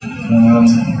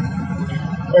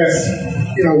Yes,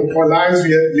 our lives, we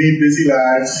lead busy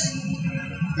lives,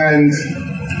 and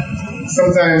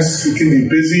sometimes it can be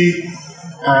busy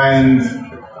and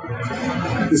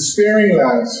despairing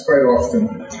lives quite often.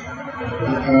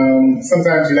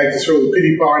 Sometimes we like to throw a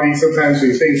pity party, sometimes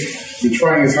we think we're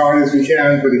trying as hard as we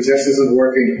can, but it just isn't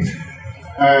working.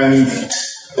 And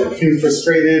feel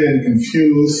frustrated and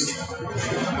confused.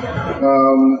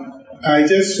 I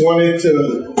just wanted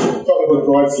to talk about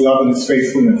God's love and His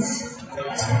faithfulness.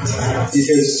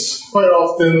 Because quite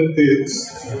often there's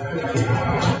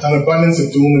an abundance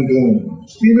of doom and gloom,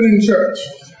 even in church.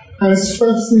 And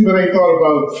especially when I thought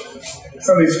about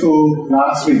Sunday school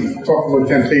last week, talking about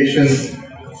temptation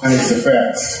and its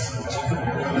effects.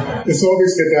 It's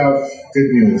always good to have good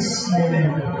news.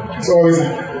 It's always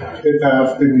good to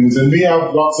have good news. And we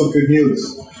have lots of good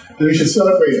news. And we should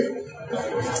celebrate it.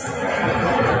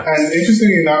 And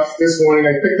interestingly enough, this morning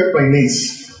I picked up my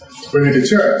niece, bring her to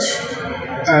church.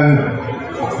 And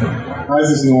as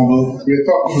is normal, we were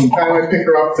talking from the time I pick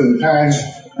her up to the time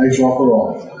I drop her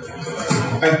off.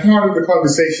 And part of the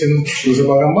conversation was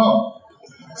about her mom.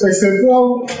 So I said,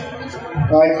 well,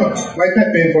 my pet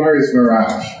name for her is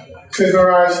Mirage. I said,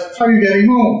 Mirage, how are you getting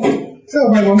home? She said, oh,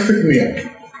 my mom picked me up.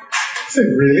 I said,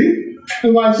 really?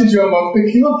 And why did your mom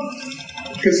pick you up?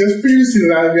 Because just previously to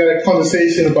that, we had a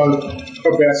conversation about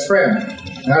her best friend.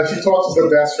 And how she talks to her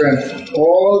best friend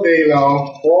all day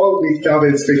long, all week now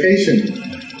that it's vacation.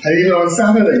 And even on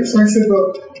Saturday. So I said,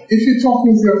 well, if you're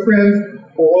talking with your friend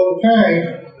all the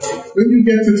time, when you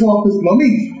get to talk with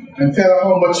mommy and tell her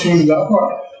how much you love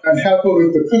her and help her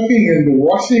with the cooking and the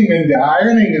washing and the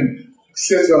ironing, and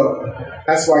she says, well,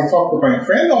 that's why I talk with my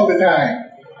friend all the time.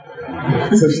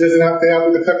 So she doesn't have to help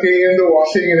with the cooking and the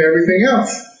washing and everything else.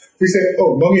 We said,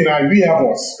 oh, mommy and I, we have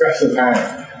our special time.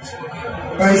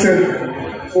 And I said,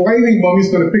 well, why do you think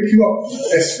mommy's going to pick you up?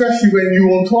 Especially when you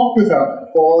won't talk with her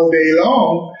all day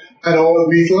long and all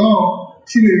week long.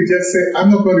 She may just say, I'm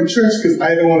not going to church because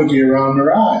I don't want to be around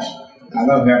Mirage.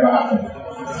 That'll never happen.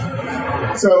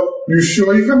 So, you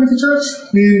sure you're coming to church?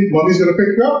 Meaning mommy's going to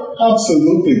pick you up?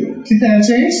 Absolutely. She can't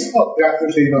change? Oh,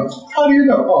 definitely not. How do you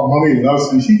know? Oh, mommy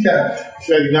loves me. She can't.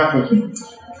 She's not with me.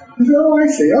 I said, oh, I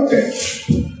see. Okay.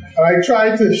 And I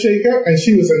tried to shake her, and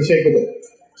she was unshakable.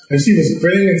 And she was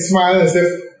grinning and smiling as if,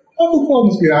 oh, Paul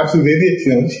must be an absolute idiot,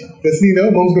 Doesn't he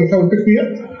know mom's going to come and pick me up?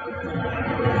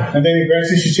 And then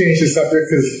eventually she changed the subject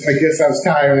because I guess I was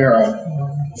tiring her out.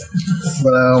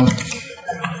 But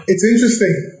it's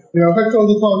interesting. Her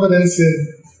total confidence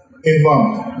in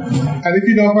mom. And if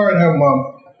you know her and her mom,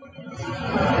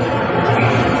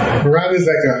 Miranda is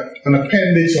like an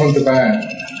appendage on the band.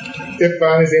 If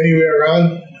Van is anywhere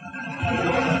around,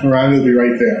 Miranda will be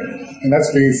right there. And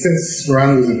that's been since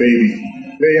Miranda was a baby.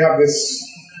 They have this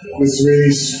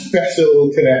really special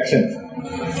connection.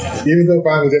 Even though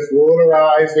Van will just roll her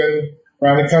eyes when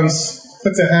Miranda comes,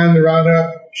 puts her hand around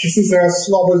her, kisses her,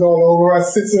 slobbers all over her,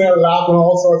 sits in her lap and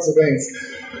all sorts of things.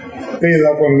 They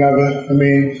love one another. I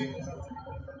mean,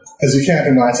 as you can't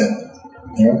imagine.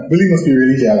 Billy must be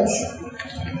really jealous.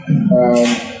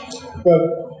 But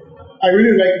I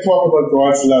really like to talk about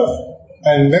God's love.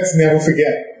 And let's never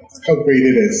forget how great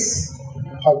it is.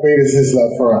 How great is His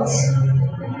love for us.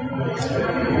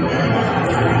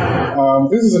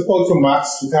 This is a quote from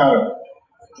Max Lucado.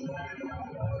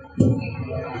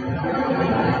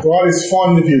 God is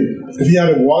fond of you. If He had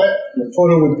a wallet, the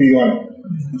photo would be on it.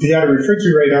 If He had a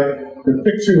refrigerator, the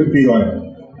picture would be on it.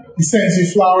 He sends you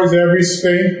flowers every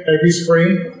spring,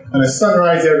 and a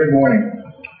sunrise every morning.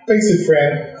 Face it,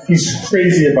 friend, He's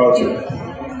crazy about you.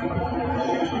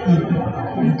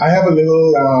 I have a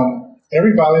little,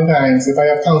 every Valentine's, if I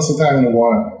have council time in the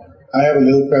water, I have a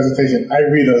little presentation. I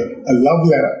read a love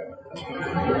letter.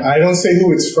 I don't say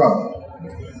who it's from.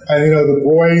 And the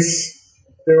boys,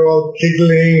 they're all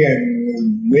giggling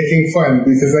and making fun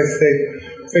because I say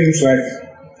things like,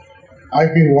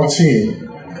 I've been watching you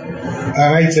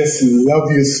and I just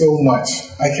love you so much.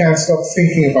 I can't stop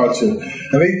thinking about you.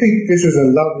 And they think this is a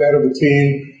love letter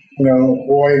between, a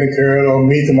boy and a girl, or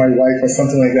me to my wife or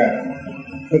something like that.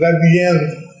 But at the end,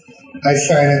 I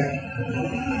sign it,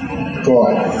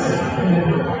 God.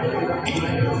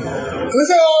 They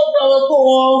say, oh, Brother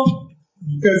Paul,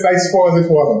 because I spoiled it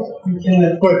for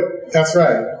them. But that's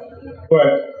right. But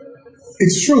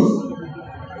it's true.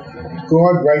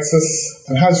 God writes us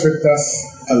and has written us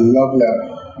a love letter.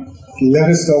 Let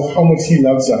us know how much He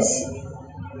loves us.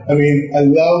 I mean, a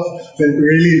love that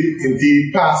really,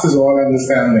 indeed, passes all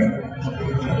understanding.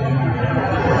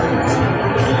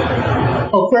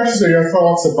 How precious are your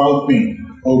thoughts about me,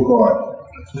 O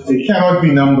God? They cannot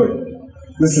be numbered.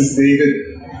 This is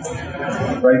David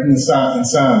writing in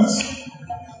Psalms,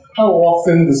 how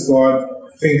often does God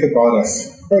think about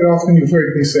us? Quite often you've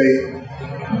heard me say,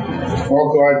 "Oh,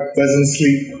 God doesn't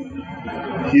sleep.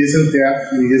 He isn't deaf.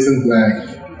 He isn't blind.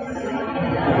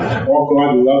 Oh,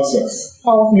 God loves us."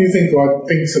 How often do you think God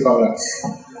thinks about us?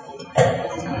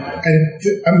 And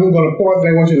I'm going to pause and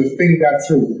I want you to think that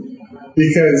through.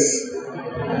 Because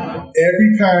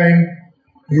every time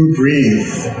you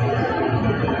breathe,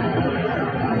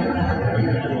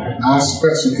 ask the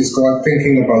question, is God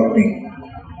thinking about me?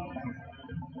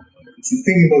 Is he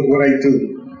thinking about what I do?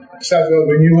 Samuel,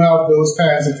 when you have those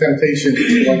times of temptation,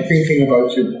 is God thinking about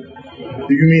you?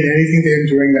 Do you mean anything to him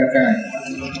during that time?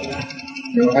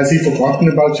 Has he forgotten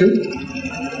about you?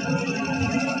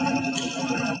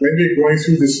 When we're going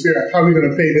through the Spirit, how are we going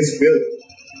to pay this bill?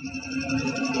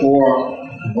 Or,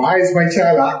 why is my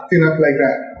child acting up like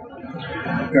that?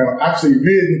 Actually,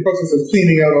 we're in the process of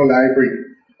cleaning out our library.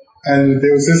 And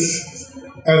there was this,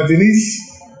 Denise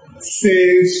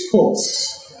saves quotes.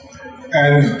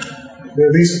 And there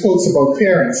are these quotes about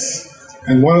parents.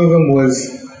 And one of them was,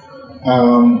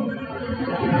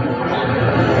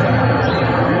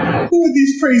 who are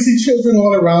these crazy children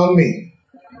all around me?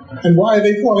 And why are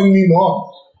they calling me mom?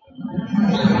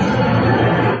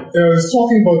 I was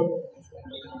talking about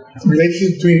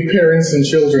relationship between parents and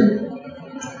children.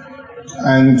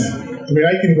 And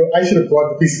I should have brought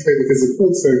the piece of paper because the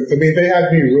quotes they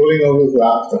had me rolling over with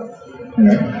laughter.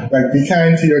 Like, be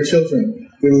kind to your children.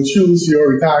 They will choose your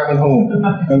retirement home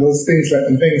and those things like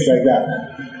that.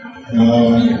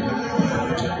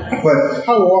 But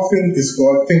how often is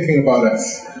God thinking about us?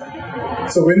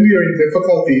 So when we are in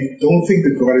difficulty, don't think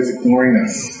that God is ignoring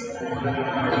us.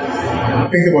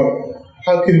 Think about,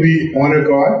 how can we honor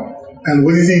God? And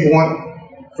what does he want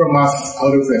from us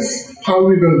out of this? How are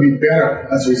we going to be better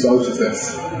as a result of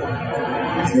this?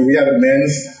 We had a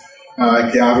men's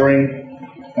gathering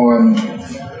on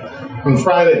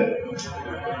Friday.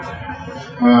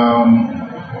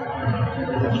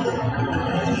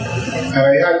 And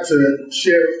I had to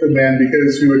share with the men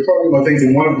because we were talking about things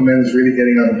and one of the men was really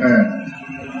getting out of hand.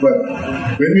 But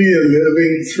when we are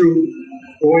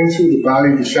going through the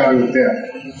valley of the shadow of death,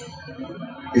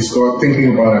 is God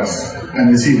thinking about us? And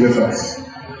is he with us?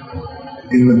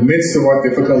 In the midst of our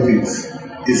difficulties,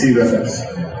 is he with us?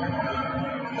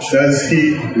 Does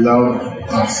he love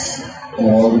us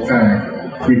all the time,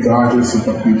 regardless of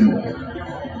what we do?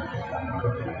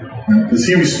 Does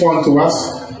he respond to us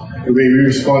the way we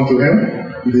respond to him?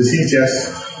 Or does he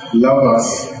just love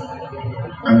us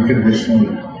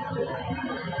unconditionally?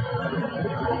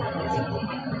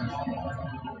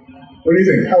 What do you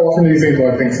think? How often do you think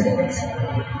God thinks about us?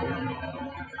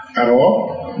 At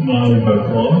all? Not at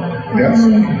all. Yes?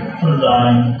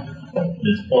 Sometimes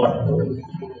it's possible.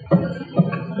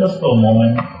 Just for a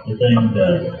moment, you think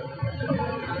that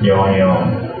you're on your own.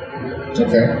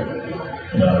 Okay.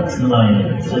 It's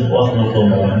just possible for a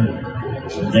moment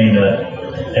to think that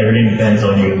everything depends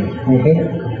on you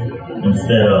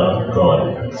instead of God.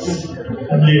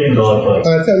 I believe in God, but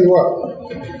I tell you what,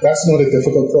 that's not a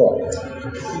difficult thought.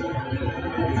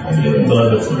 I believe in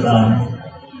God, but sometimes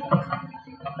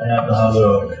I have to have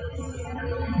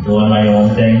doing my own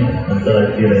thing until I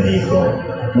feel I need God.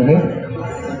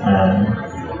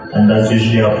 And that's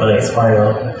usually after I expire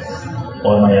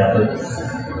all my efforts.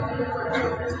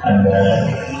 And then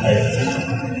I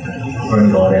bring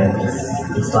God in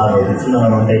to start with. So now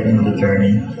I'm taking the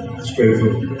journey straight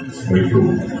through.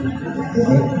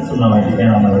 So now I depend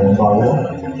on my own power.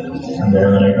 And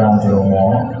then when I come to know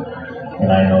more, and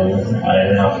I know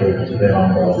I have to depend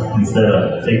on God instead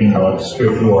of taking God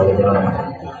straight through all the time.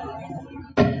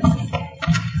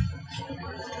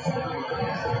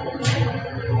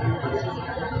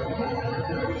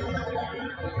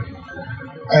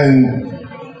 And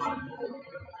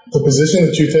the position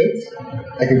that you take,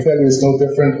 I can tell you, is no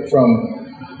different from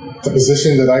the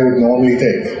position that I would normally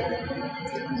take.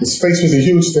 It's faced with a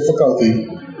huge difficulty.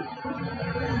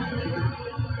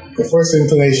 The first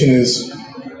inclination is,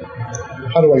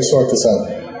 how do I sort this out?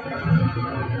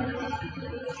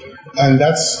 And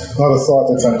that's not a thought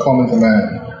that's uncommon to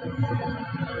man.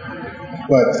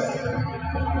 But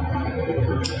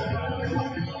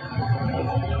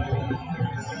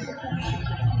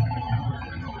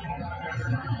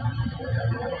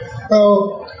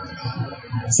well,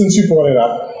 since you brought it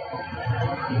up,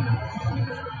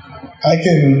 I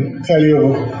can tell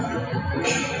you,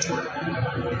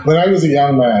 when I was a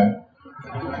young man,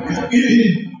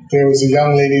 there was a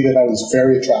young lady that I was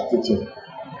very attracted to.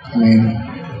 I mean,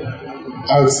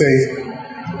 I would say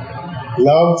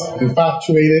loved,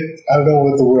 infatuated, I don't know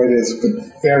what the word is, but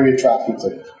very attracted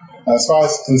to. As far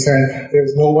as concerned,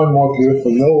 there's no one more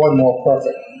beautiful, no one more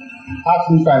perfect.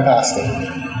 Absolutely fantastic.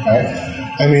 Right?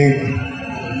 I mean,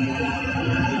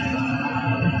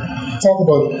 talk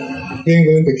about being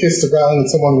willing to kiss the ground that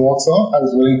someone walks on. I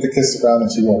was willing to kiss the ground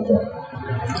that she walked on.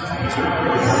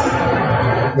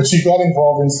 But she got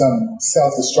involved in some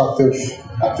self-destructive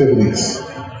activities.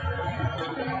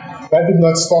 That did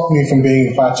not stop me from being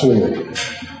infatuated.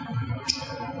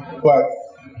 But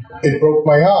it broke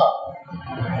my heart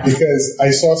because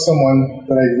I saw someone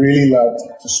that I really loved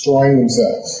destroying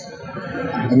themselves.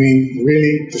 I mean,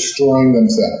 really destroying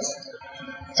themselves.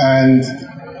 And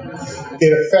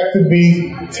it affected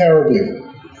me terribly.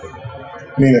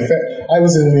 I mean, I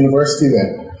was in university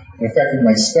then. It affected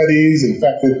my studies, it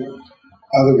affected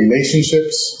other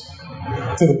relationships,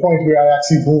 to the point where I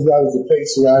actually moved out of the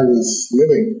place where I was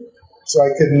living, so I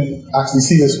couldn't actually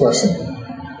see this person,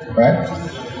 right?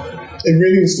 It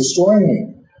really was destroying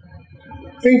me.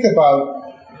 Think about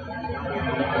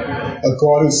a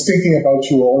God who's thinking about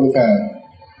you all the time,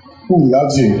 who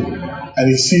loves you, and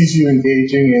he sees you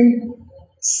engaging in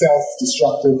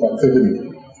self-destructive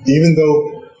activity. Even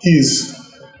though he's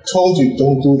told you,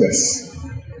 don't do this.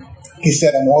 He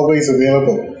said, I'm always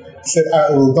available. He said,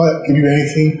 I will not give you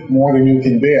anything more than you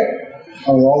can bear.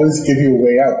 I will always give you a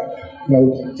way out. You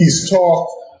know, he's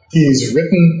talked, he's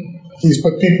written, he's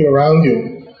put people around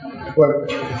you, but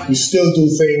you still do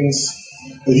things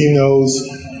that he knows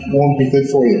won't be good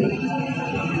for you.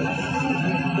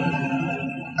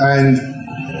 And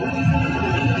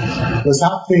what's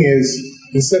happening is,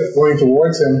 instead of going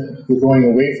towards him, you're going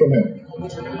away from him.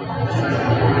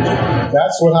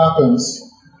 That's what happens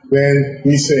when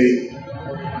we say,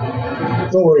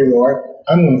 don't worry, Lord,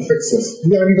 I'm going to fix this.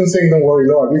 You're not even saying, don't worry,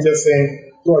 Lord. You're just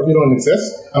saying, Lord, you don't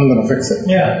exist, I'm going to fix it.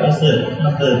 Yeah, that's it.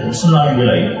 It's not be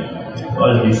like,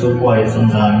 I'll be so quiet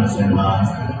sometimes and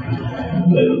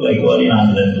like, what are you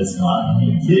handling this, man?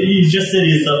 You just said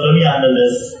yourself, let me handle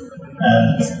this.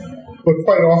 But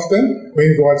quite often,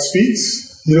 when God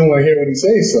speaks, you don't want to hear what he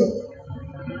says, so.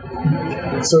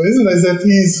 So it isn't as if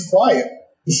he's quiet.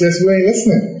 It's just we ain't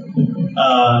listening.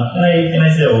 Can I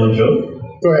say a little joke?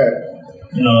 Go ahead.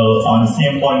 You know, on the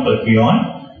same point but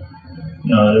beyond,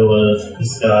 you know, there was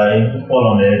this guy who fell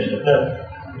on the edge of the cliff.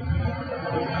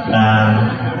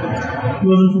 And he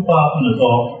wasn't too far from the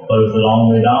top, but it was a long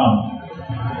way down.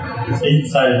 So he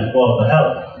decided to call for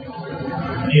help.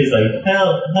 And he was like,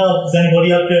 help, help, is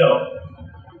anybody up there?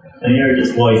 And he heard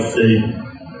this voice say,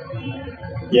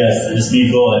 yes, it's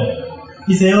me, God.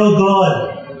 He said, oh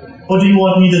God, what do you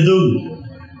want me to do?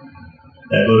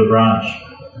 There go the branch.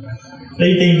 So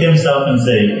he think to himself and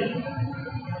say,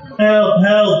 help,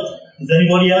 help, is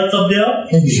anybody else up there?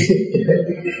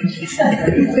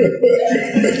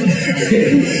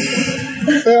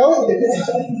 Well,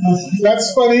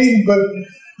 that's funny, but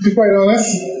to be quite honest,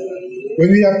 when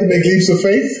we have to make leaps of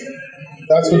faith,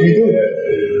 that's what we do.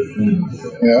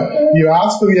 You know, you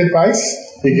ask for the advice,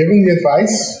 you're given the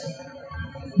advice,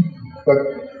 but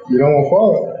you don't want to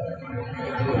follow it.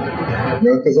 You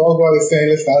know, because all God is saying,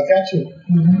 listen, I'll catch you.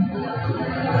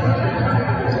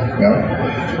 You know?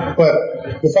 But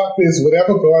the fact is,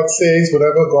 whatever God says,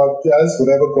 whatever God does,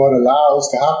 whatever God allows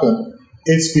to happen,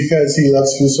 it's because he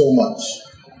loves you so much.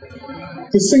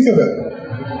 Because think of it.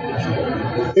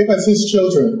 If as his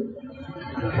children,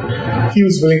 he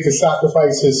was willing to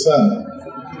sacrifice his son,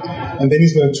 and then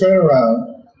he's going to turn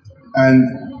around and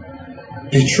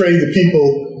betray the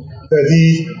people that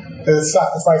he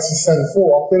sacrificed his son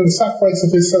for, then the sacrifice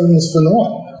of his son was for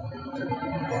naught.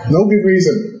 No good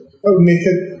reason. That would make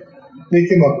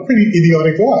him a pretty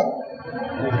idiotic God.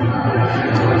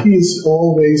 He is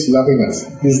always loving us.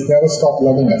 He's never stopped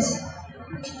loving us.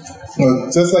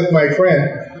 Well, just like my friend,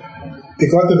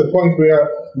 it got to the point where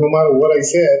no matter what I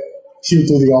said, she would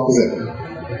do the opposite.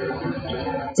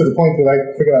 To the point that I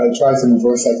figured I'd try some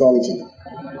reverse psychology.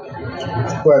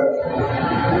 But,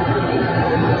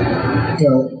 you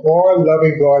know, our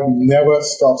loving God never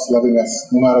stops loving us,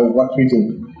 no matter what we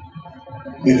do.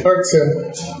 It hurts him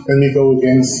when we go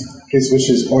against his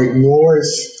wishes or ignore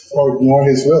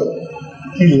his will.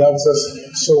 He loves us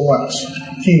so much.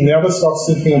 He never stops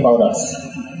thinking about us.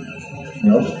 You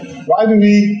know? Why do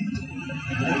we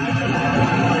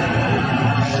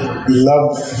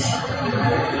love?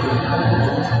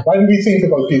 Why do we think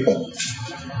about people?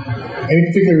 Any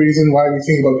particular reason why we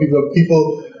think about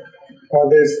people?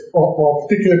 Or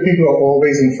particular people are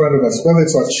always in front of us, whether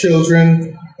it's our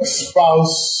children, a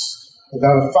spouse,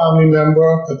 another family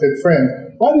member, a good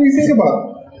friend. Why do we think about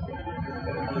them?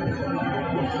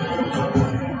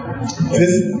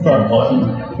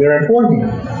 They're important.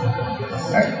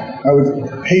 I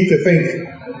would hate to think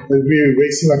that we're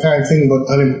wasting our time thinking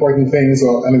about unimportant things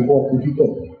or unimportant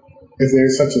people, if there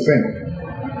is such a thing.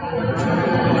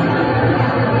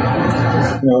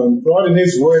 God in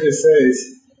His Word,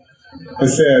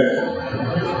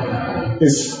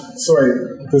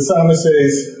 the psalmist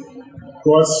says,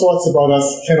 God's thoughts about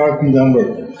us cannot be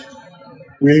numbered.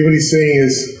 Really what He's saying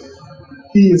is,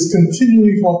 He is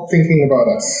continually thinking about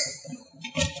us.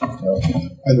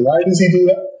 And why does He do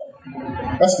that?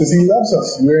 That's because He loves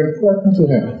us. We're important to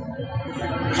Him.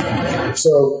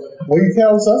 So, what He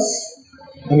tells us,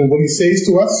 and what He says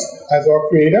to us as our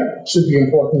Creator, should be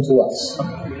important to us.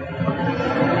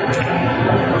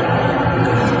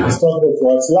 Let's talk about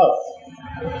God's love.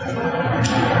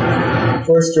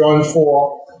 1 John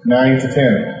 4,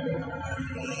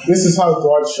 9-10. This is how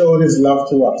God showed His love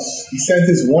to us. He sent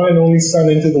His one and only Son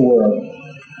into the world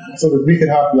so that we could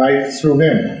have life through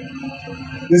Him.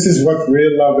 This is what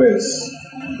real love is.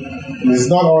 It is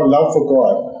not our love for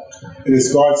God. It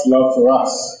is God's love for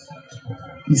us.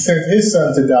 He sent His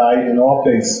Son to die in our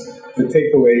place to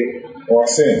take away our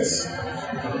sins.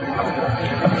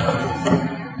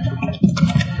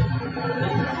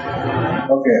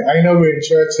 Okay, I know we're in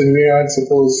church and we aren't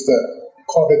supposed to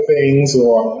covet things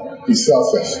or be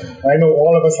selfish. I know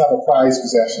all of us have a prized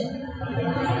possession.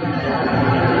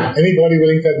 Anybody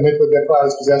willing to admit what their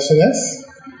prized possession is?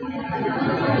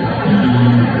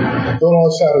 Don't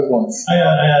all shout at once. I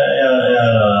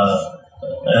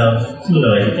have two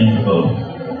that I think about.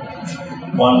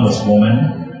 One was woman.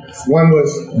 Woman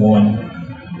was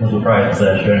a prized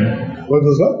possession. What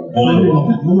was what?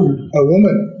 Woman. A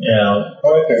woman? Yeah.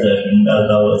 Okay. Possession.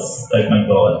 That was like my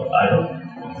God idol.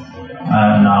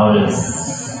 And now it is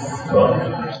God.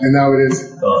 And now it is?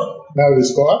 God. Now it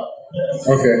is God? Yes.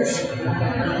 Okay.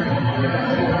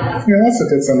 Yeah, that's a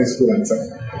good Sunday school answer.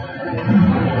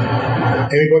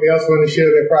 Anybody else want to share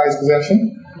their prized possession?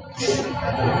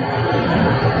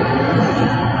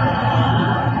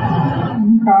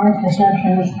 Prized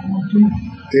possession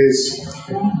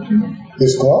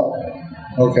is God?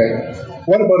 Okay.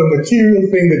 What about a material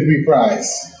thing that we prize?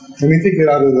 Let me take it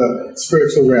out of the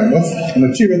spiritual realm. What's a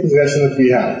material possession that we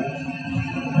have?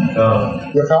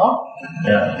 Your car?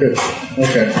 Yeah. Good.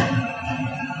 Okay.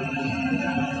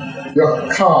 Your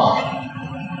car.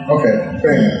 Okay.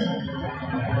 Fair enough.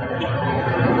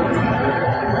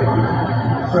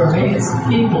 for me, it's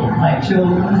people, my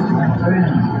children, my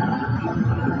friends.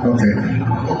 Okay.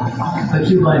 But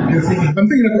you're thinking. I'm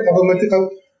thinking of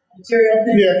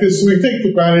yeah, because we take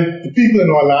for granted the people in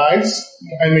our lives.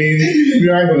 I mean, we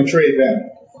aren't going to trade them.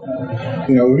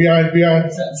 You know, we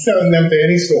aren't selling them to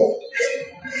any store.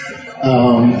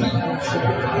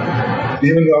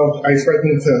 Even though I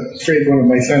threatened to trade one of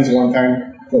my sons one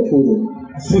time for a poodle.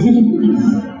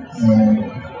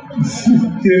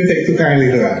 He didn't take too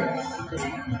kindly to that.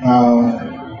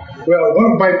 Well, one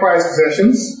of my prized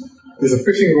possessions is a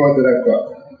fishing rod that I've got.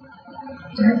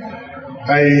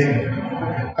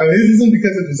 And this isn't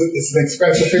because it's an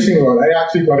expensive fishing rod. I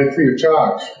actually got it free of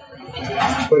charge.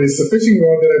 But it's a fishing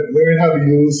rod that I've learned how to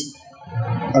use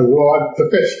a rod to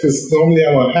fish. Because normally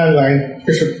I'm a handline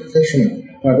fisherman.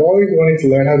 And I've always wanted to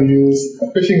learn how to use a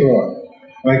fishing rod.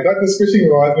 And I got this fishing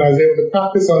rod and I was able to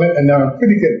practice on it, and now I'm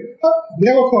pretty good.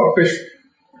 Never caught a fish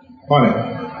on it.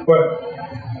 But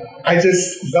I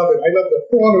just love it. I love the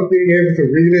thought of being able to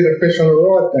reel in a fish on a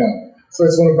rod now. So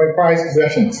it's one of my prized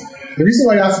possessions. The reason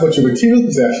why I asked about your material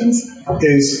possessions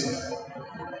is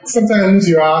sometimes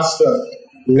you're asked to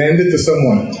lend it to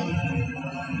someone,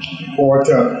 or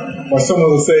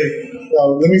someone will say,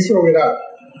 "Well, let me throw it out."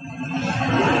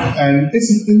 And it's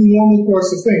in the normal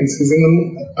course of things, because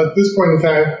at this point in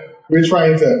time, we're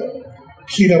trying to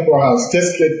clean up our house,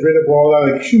 just get rid of all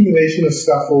that accumulation of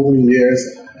stuff over the years,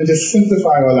 and just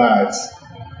simplify our lives.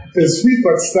 Because we've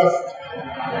got stuff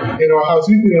in our house.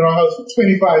 We've been in our house for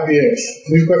 25 years.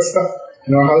 We've got stuff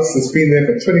in our house that's been there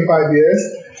for 25 years.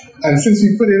 And since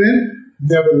we put it in,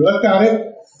 never looked at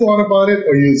it, thought about it,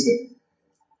 or used it.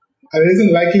 And it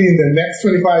isn't likely in the next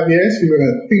 25 years we're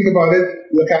going to think about it,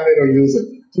 look at it, or use it.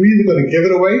 So we're either going to give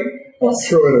it away or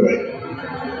throw it away.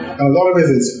 And a lot of it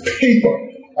is paper.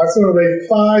 I've thrown away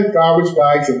 5 garbage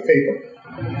bags of paper.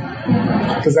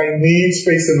 Because I need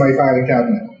space in my filing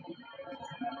cabinet.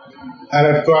 And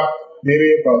I've got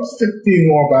maybe about 15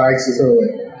 more bags to throw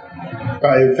away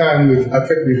by the time we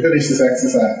finish this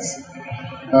exercise.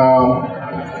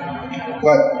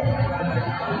 But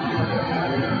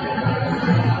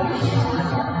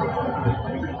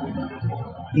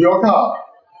your car,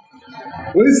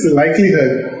 what is the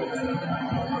likelihood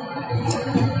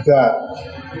that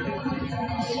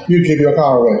you give your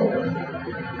car away?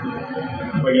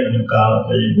 We're getting a new car.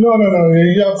 No. You don't have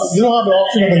the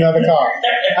option of another car.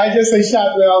 I just say,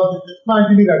 Shotwell, man,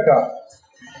 give me that car.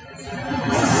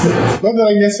 Not that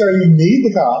I necessarily need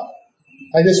the car.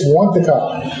 I just want the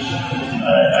car.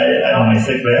 I only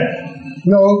sick there.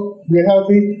 No, you're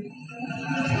healthy.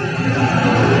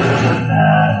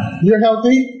 You're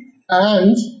healthy,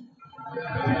 and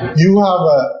you have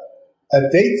a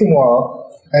date tomorrow,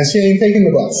 and she ain't taking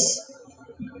the bus.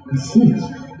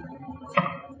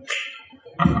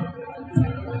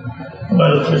 But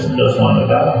the person just want the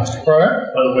car.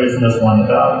 Correct? But the person just want the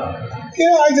car.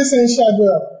 Yeah, I just said,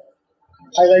 Shadwell,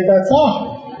 I like that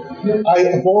car. I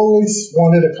have always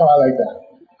wanted a car like that.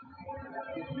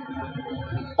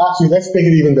 Actually, let's make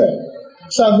it even better.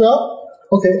 Shadwell,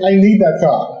 okay, I need that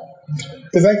car.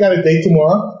 Because I got a date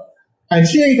tomorrow, and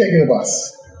she ain't taking the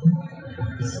bus.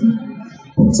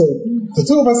 So, the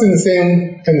two of us in the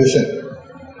same condition.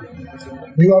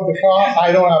 You have the car,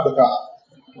 I don't have the car.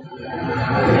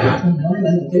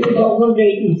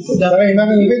 That ain't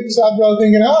nothing to think Shadwell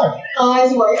thinking hard.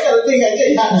 That's right. I think I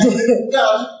take that.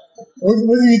 What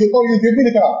do you do? Oh, you give me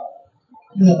the car.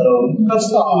 That's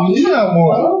not me. Yeah,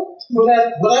 more. What I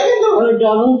can do?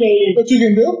 What you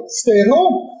can do? Stay at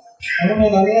home. I don't know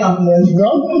any of No?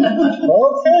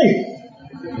 Okay.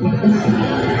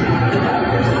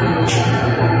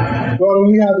 God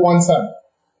only had one son.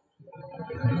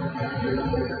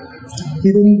 He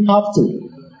didn't have to.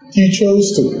 He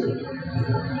chose to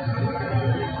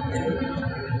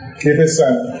give his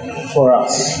son for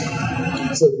us.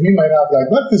 So we might have like,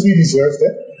 not because we deserved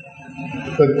it,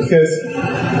 but because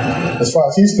as far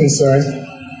as he's concerned,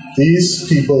 these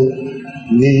people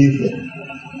need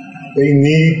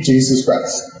Jesus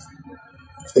Christ.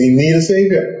 They need a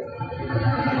Savior.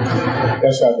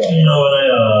 That's how God. You know, when I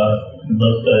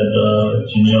looked at the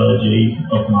genealogy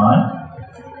of mine,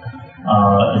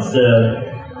 it said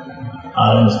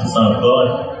Adam is the son of God.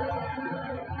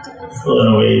 So in a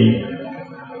way,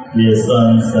 we are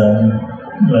sons, and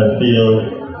I feel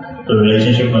the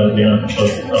relationship might have been a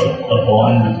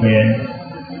bond between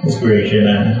his creation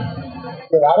and...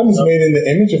 But Adam is made in the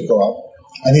image of God,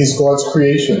 and he's God's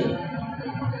creation.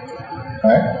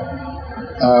 Right?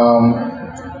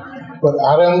 But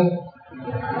Adam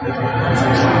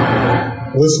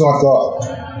was not God.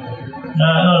 No.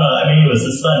 I mean, he was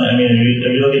his son. I mean, if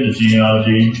you look at the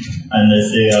genealogy, and they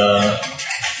say,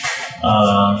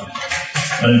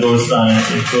 when it goes down,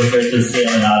 it goes right to say,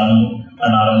 and Adam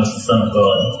was the son of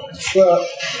God. Well,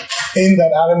 in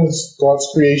that Adam is God's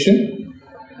creation,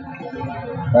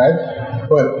 right?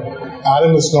 But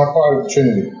Adam is not part of the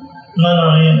Trinity. No.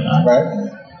 Right?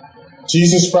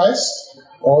 Jesus Christ,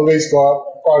 always God,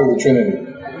 part of the Trinity.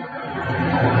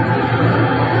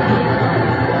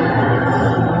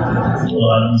 Well,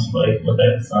 Adam's like, what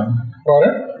type of son?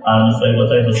 Pardon? Adam's like, what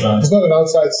type of son? He's not an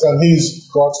outside son. He's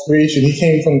God's creation. He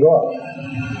came from God.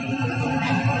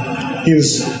 He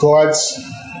was God's,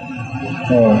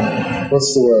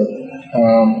 what's the word?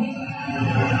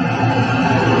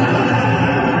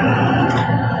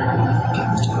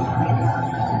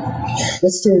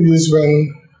 What's the word used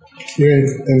when you're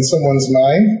in someone's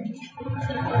mind?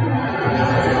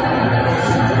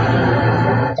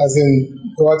 As in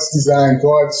God's design,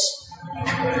 God's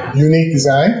unique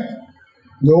design.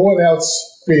 No one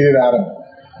else created Adam.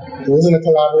 It wasn't a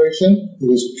collaboration. It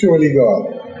was purely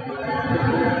God.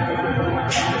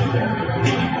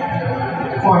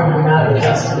 Formed him out of the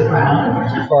dust of the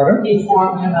ground. Pardon? He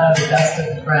formed him out of the dust of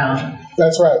the ground.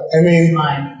 That's right. I mean,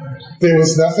 Mine. there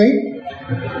was nothing,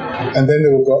 and then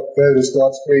there was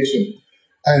God's creation.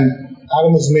 And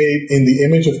Adam was made in the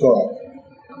image of God.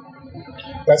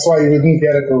 That's why you wouldn't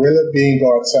get a gorilla being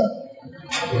God's son.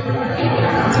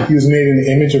 He was made in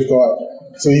the image of God.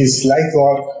 So he's like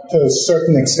God to a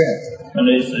certain extent. And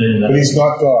they say that, But he's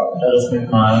not God. let us make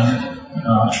man in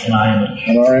our image.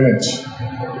 In our image.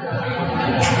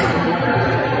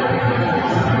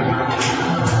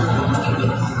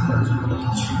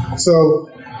 So,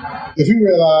 if you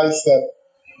realize that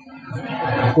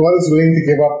God is willing to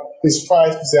give up his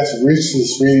prized possession, which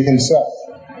is really himself,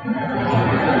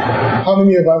 how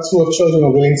many of us who have children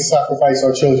are willing to sacrifice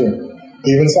our children,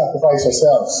 even sacrifice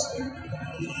ourselves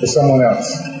for someone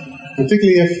else?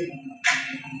 Particularly if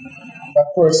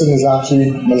that person is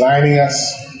actually maligning us,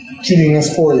 treating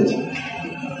us poorly.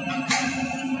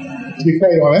 To be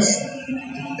quite honest,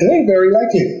 it ain't very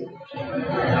likely.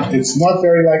 It's not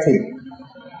very likely.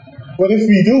 But if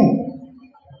we do,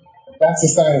 that's a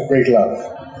sign of great love.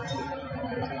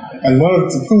 And one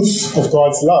of the proofs of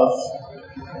God's love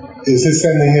is his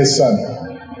sending his son.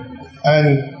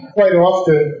 And quite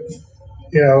often,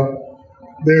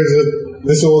 there's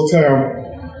this old term,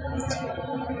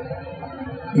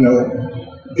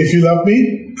 if you love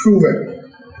me, prove it.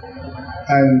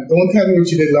 And don't tell me what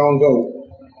you did long ago.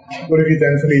 What have you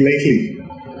done for me lately?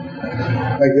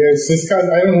 Like there's this cousin,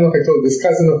 I don't know if I told you, this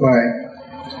cousin of mine,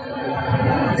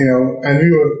 and we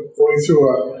were going through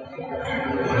a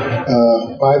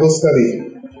Bible study.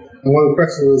 And one of the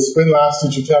questions was, when last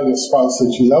did you tell your spouse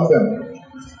that you love them?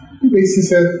 He basically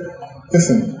said,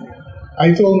 listen,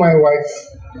 I told my wife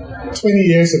 20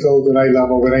 years ago that I love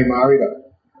her when I married her.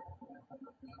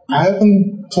 I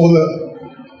haven't told her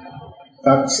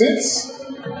that since.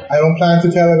 I don't plan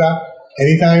to tell her that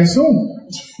anytime soon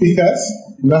because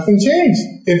nothing changed.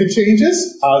 If it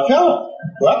changes, I'll tell her.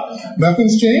 Well,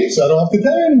 nothing's changed, so I don't have to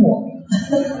tell her anymore.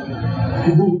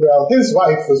 Well, his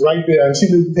wife was right there, and she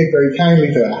didn't take very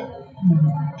kindly to that.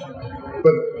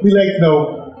 But we like to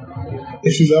know,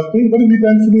 if you love me, what have you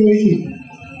done for me lately?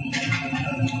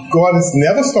 God has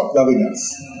never stopped loving us.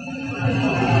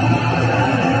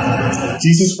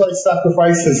 Jesus Christ's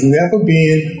sacrifice has never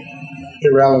been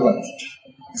irrelevant.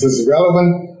 It's as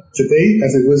relevant today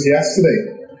as it was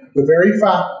yesterday. The very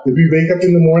fact that we wake up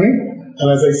in the morning,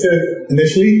 and as I said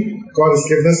initially, God has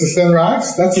given us the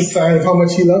sunrise, that's a sign of how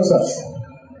much He loves us.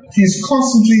 He's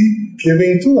constantly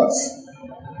giving to us.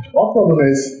 Our problem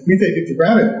is, we take it for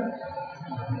granted.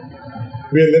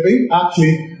 We're living,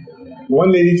 actually,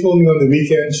 one lady told me on the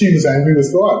weekend she was angry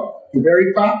with God. The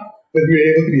very fact that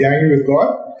we're able to be angry with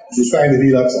God is a sign that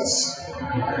He loves us.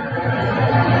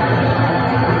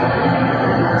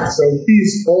 So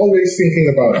He's always thinking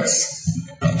about us.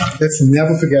 Let's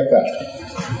never forget that.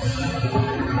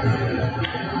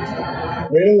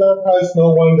 Greater love has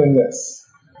no one than this.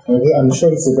 I'm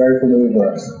sure it's a very familiar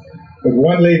verse. But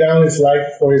one laid down his life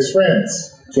for his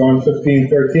friends. John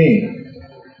 15:13.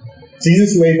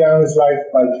 Jesus laid down his life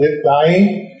by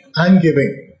dying and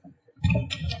giving.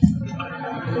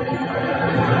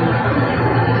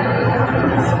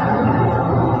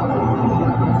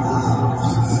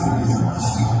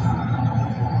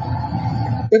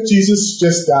 If Jesus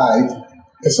just died,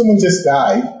 if someone just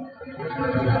died,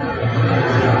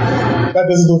 that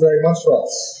doesn't do very much for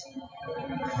us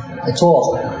at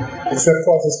all, except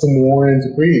for us to mourn and to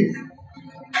grieve.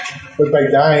 But by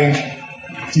dying,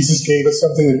 Jesus gave us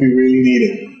something that we really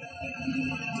needed.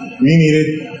 We needed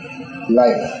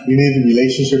life. We needed a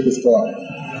relationship with God.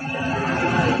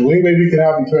 The only way we could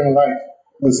have eternal life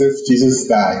was if Jesus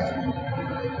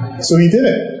died. So He did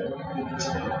it.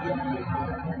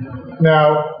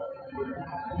 Now,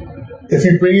 if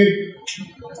you bring it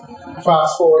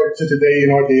fast forward to today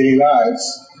in our daily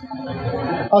lives,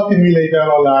 how can we lay down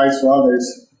our lives for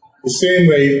others? The same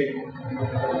way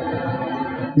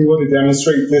we want to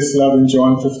demonstrate this love in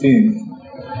John 15.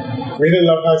 Greater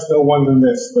love has no one than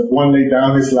this, but one laid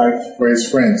down his life for his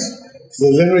friends. Does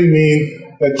it literally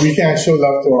mean that we can't show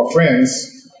love to our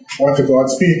friends or to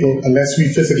God's people unless we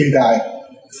physically die?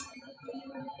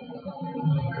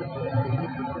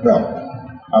 No.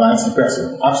 I'll answer the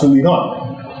question. Absolutely not.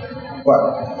 But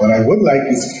what I would like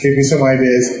is to give you some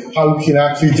ideas how we can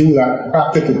actually do that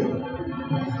practically.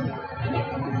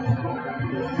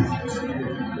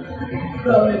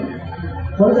 So,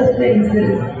 one of the things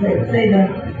is, let's say that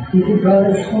if your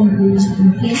brother's hungry, you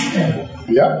can feed them.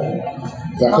 Yeah,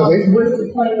 definitely. What's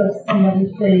the point of somebody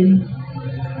saying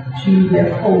to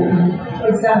their home? For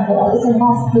example, I was in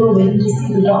hospital waiting to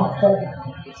see the doctor,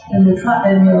 and the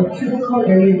cubicle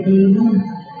area being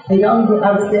a young girl.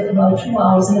 I was there for about 2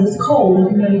 hours, and it was cold.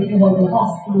 And you know, you come out of the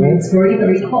hospital, it's very,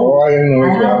 very cold. Oh, I didn't know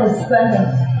I had a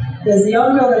sweater. There's a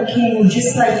young girl that came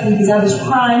just like me because I was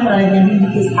crying when I went in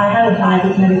because I had a bag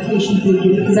of medication to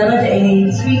give because I went to AA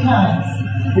 3 times.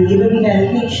 They gave me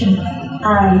medication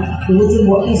and it wasn't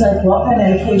working, so I brought my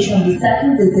medication on the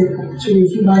second visit to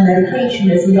review my medication.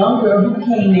 There's a young girl who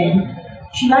came in.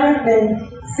 She might have been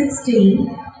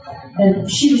 16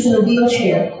 and she was in a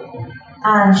wheelchair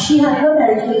and she had her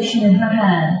medication in her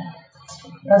hand.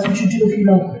 That's what you do if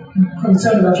you're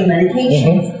concerned about your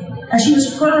medications. And she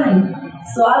was crying.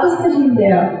 So I was sitting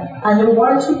there, and there were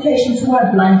 1 or 2 patients who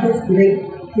had blankets.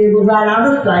 They were ran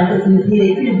out of blankets, and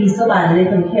they couldn't be so bad, they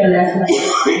couldn't care less what I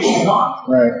was not.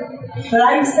 Right. But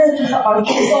I said to her, "Are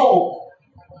you cold?"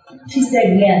 She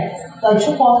said, "Yes." So I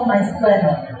took off my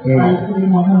sweater.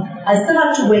 I still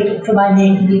had to wait for my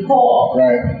name to be called.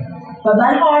 Right. But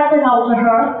my heart went out to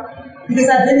her, because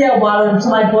I've been there a while, and so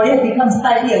my body had become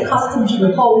slightly accustomed to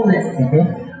the coldness.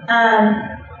 And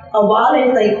a while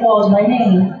later, they called my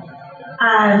name.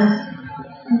 And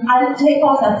I didn't take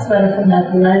off that sweater from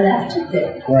that day. I left it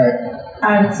there. Right.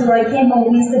 And so when I came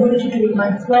home, we said, "What did you do with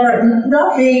my sweater?" And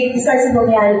not big. So I said,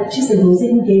 "Mommy," she said,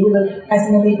 "Rosie, we gave it." I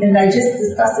said, "Mommy," and I just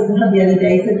discussed it with her the other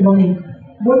day. I said, "Mommy,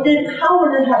 How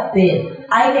would it have been?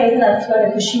 I gave her that sweater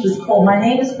because she was cold. My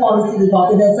name is Paula C.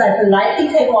 Walker. Then so I politely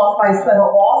take off my sweater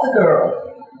off the girl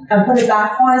and put it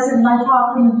back on. I said, in my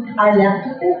pocket. I left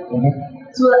it there.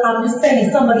 So I'm just saying,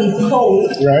 if somebody is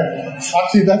cold. Right.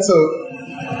 Actually, that's a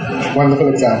wonderful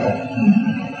example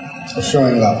of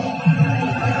showing love.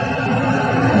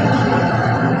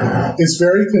 It's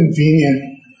very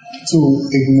convenient to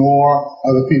ignore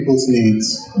other people's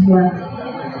needs. Right.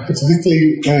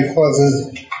 Particularly when it causes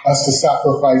us to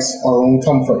sacrifice our own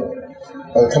comfort,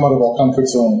 or come out of our comfort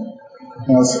zone.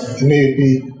 You know, it may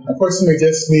be, a person may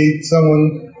just need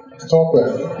someone to talk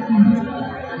with.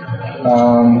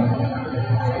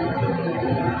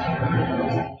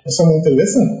 Someone to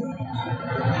listen.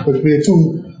 But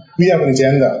we have an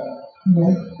agenda.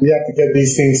 We have to get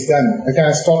these things done. I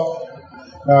can't stop.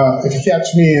 If you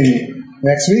catch me in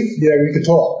next week, yeah, we could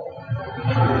talk.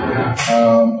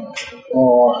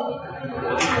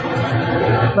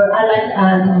 But I like to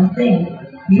add one thing.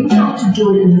 You have to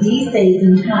do it in these days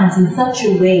and times in such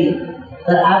a way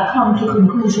that I've come to a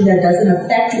conclusion that doesn't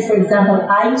affect you. For example,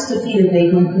 I used to feel a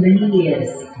vagrant for many years.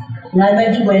 When I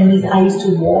went to Wendy's, I used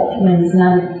to walk to Wendy's, and I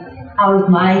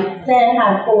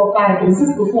had 4 or 5 days. This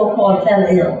is before Paul fell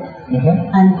ill.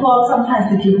 And Paul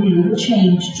sometimes would give me a little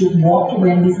change to walk to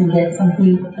Wendy's and get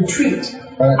something, a treat.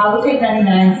 Right. I would take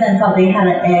 99 cents out. They had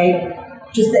an egg,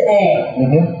 just the egg,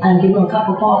 and give them a cup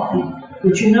of coffee.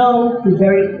 But you know,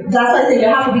 that's why I say you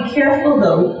have to be careful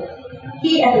though.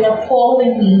 He ended up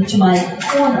following me to my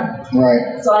corner.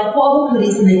 Right. So I called the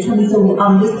police and they told me, so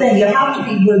I'm just saying, you have to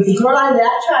be good. The girl I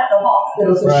left her at the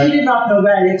hospital, so she did not know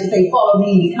where I lived to say, follow me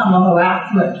and become a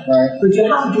harassment. Right. But you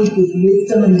have to do it with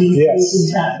wisdom and these things in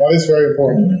time. That is very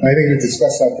important. I think we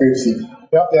discussed that previously.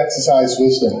 You have to exercise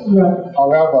wisdom. Right.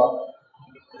 However,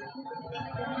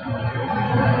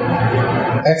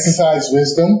 exercise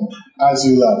wisdom as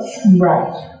you love. Right.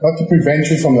 Not to prevent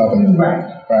you from loving. Right.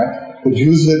 Right? But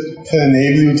use it to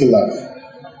enable you to love.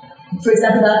 For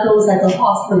example, that goes at the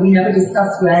hospital. We never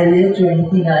discussed where I lived or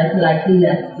anything. I politely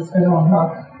left. It's been on her.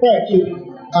 Right.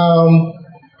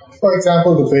 For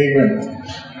example, the vagrant.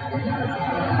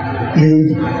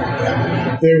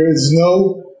 There is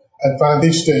no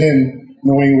advantage to him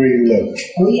knowing where you live.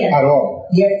 Oh, yes. At all.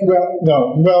 Yes. Well,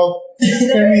 no. Well,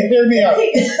 hear me out.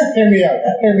 Hear me out.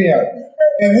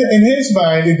 In his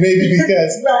mind, it may be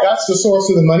because that's the source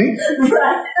of the money.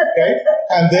 Right. Okay?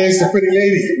 And there's the pretty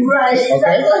lady. Right.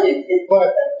 Okay?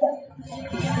 But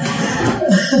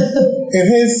in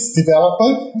his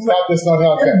development, that does not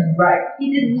help him. Right.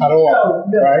 He didn't at all.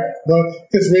 No. Right?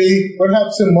 Because really, what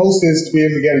helps him most is to be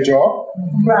able to get a job.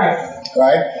 Right.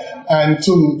 Right? And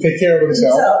to take care of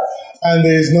himself. And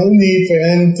there's no need for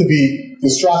him to be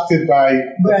distracted by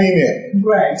the female.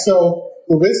 Right. So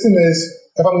the wisdom is,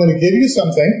 if I'm going to give you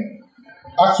something,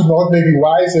 actually what may be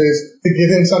wiser is to give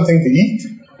him something to eat,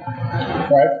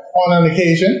 right, on an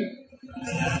occasion,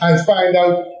 and find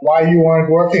out why you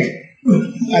aren't working,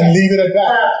 and leave it at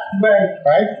that,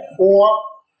 right? Or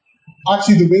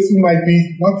actually the wisdom might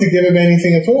be not to give him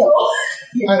anything at all,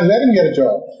 and let him get a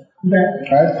job,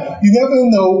 right? You never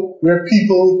know where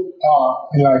people are,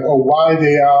 or why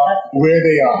they are, where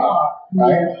they are,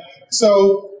 right?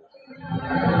 So,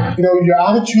 your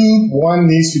attitude, one,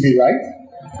 needs to be right.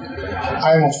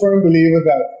 I'm a firm believer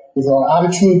that with our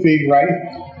attitude being right,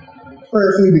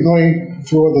 prayerfully be going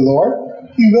toward the Lord,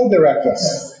 He will direct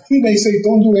us. He may say,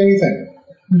 don't do anything.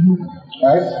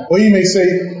 Right? Or He may say,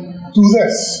 do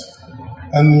this.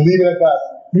 And leave it at that.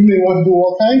 You may want to do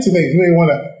all kinds of things. You may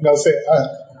want to say,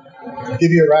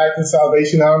 give you a ride to the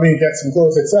Salvation Army and get some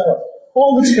clothes, etc.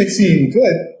 All which may seem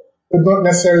good, but not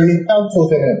necessarily helpful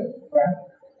to Him.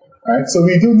 Right? So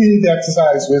we do need to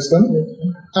exercise wisdom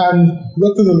and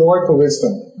look to the Lord for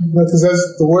wisdom. Because as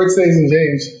the word says in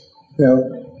James,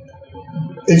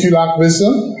 if you lack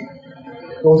wisdom,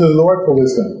 go to the Lord for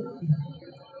wisdom.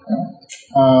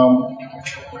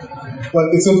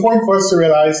 But it's important for us to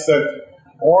realize that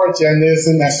our agenda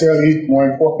isn't necessarily more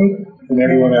important than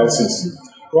everyone else's.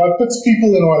 God puts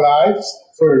people in our lives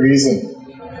for a reason.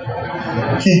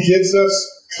 He gives us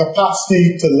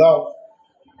capacity to love,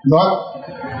 not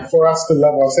for us to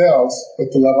love ourselves,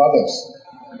 but to love others.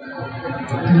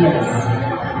 Yes.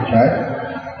 Right?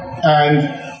 And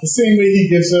the same way He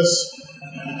gives us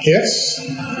gifts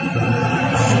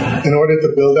in order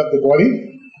to build up the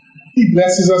body, He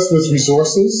blesses us with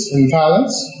resources and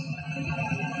talents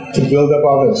to build up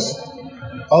others.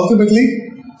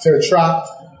 Ultimately, to attract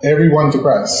everyone to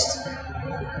Christ.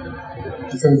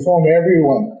 To conform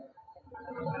everyone.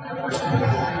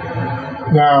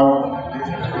 Now,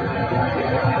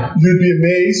 you'd be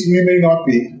amazed, we may not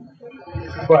be,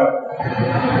 but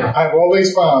I've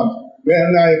always found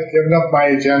when I've given up my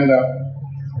agenda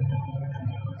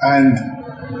and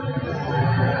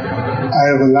I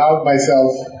have allowed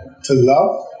myself to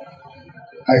love,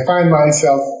 I find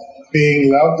myself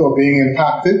being loved or being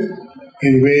impacted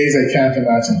in ways I can't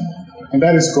imagine. And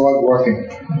that is God working.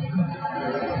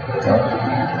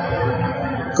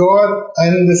 God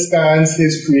understands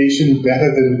His creation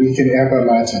better than we can ever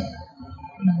imagine.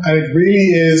 And it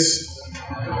really is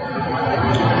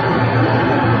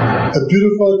a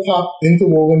beautiful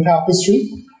interwoven tapestry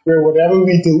where whatever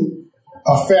we do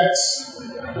affects,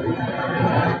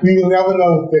 we will never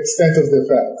know the extent of the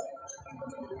effect.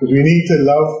 But we need to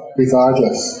love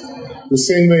regardless. The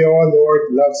same way our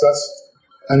Lord loves us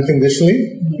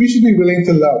unconditionally, we should be willing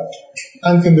to love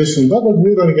unconditionally. Not what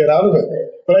we're going to get out of it.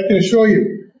 But I can assure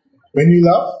you, when you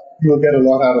love, you will get a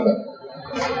lot out of it.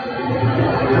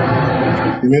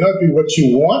 It may not be what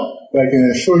you want, but I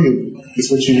can assure you, it's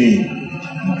what you need.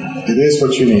 It is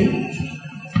what you need.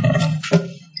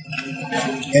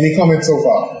 Any comments so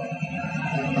far?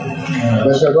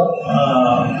 Let's go.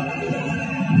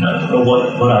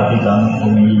 What have you done for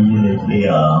me lately?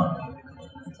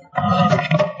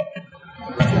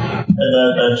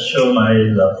 That show my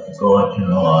love for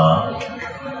God.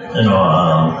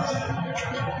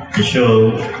 To show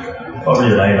probably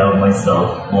that I love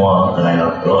myself more than I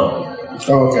love God.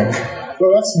 Oh, okay.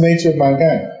 Well, that's the nature of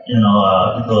mankind.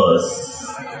 Because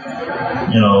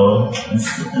in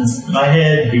my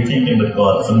head, be thinking about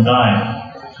God sometime.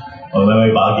 Or when my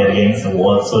back get against the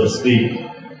wall, so to speak,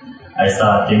 I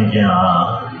start thinking,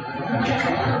 well,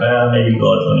 maybe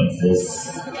God don't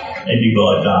exist. Maybe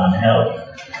God can't help.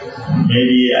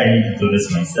 Maybe I need to do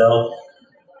this myself.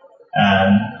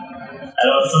 And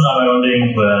sometimes I don't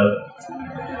think, well,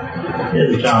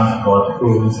 here's a chance for God to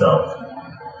prove Himself.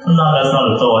 Sometimes that's not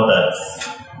a thought that's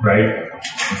right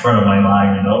in front of my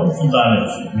mind, Sometimes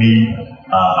it's me,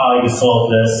 how I can solve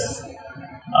this.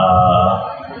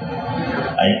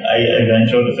 I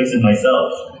venture to fix it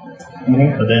myself.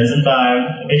 Mm-hmm. But then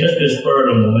sometimes it just be a spur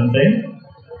of the moment thing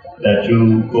that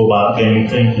you go back and you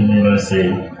think and you say,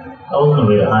 that wasn't the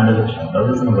way to handle it. That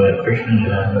wasn't the way a Christian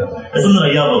should handle it. It's something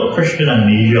like you have a Christian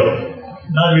amnesia.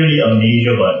 Not really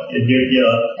amnesia, but if you're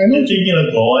thinking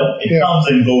of God, it comes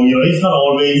and goes. He's not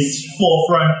always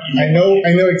forefront. I know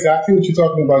exactly what you're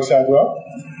talking about, Shadwell.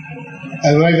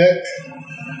 And when I look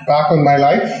back on my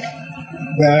life,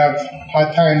 when I've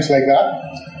had times like that,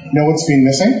 what's been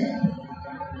missing?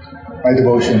 My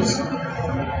devotions.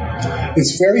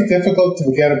 It's very difficult to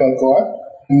forget about God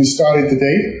when you started the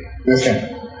day with Him.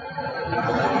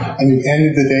 And you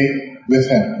ended the day with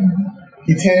Him.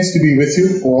 He tends to be with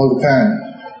you all the time.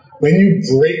 When you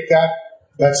break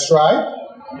that stride,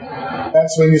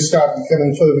 that's when you start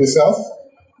becoming full of yourself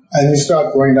and you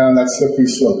start going down that slippery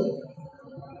slope.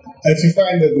 And if you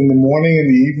find that in the morning and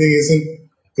the evening isn't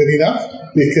good enough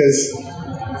because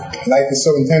life is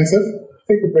so intensive,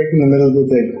 take a break in the middle of the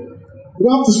day. You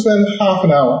don't have to spend half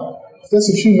an hour, just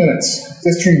a few minutes,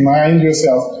 just to remind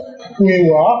yourself who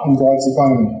you are in God's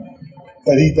economy,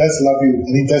 that He does love you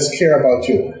and He does care about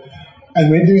you. And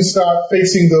when you start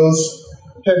facing those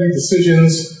heavy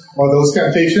decisions or those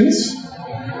temptations,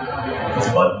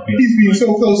 He's been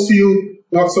so close to you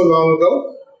not so long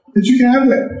ago that you can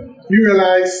handle it. You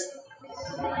realize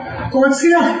God's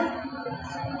here.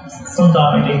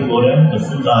 Sometimes I think about Him, but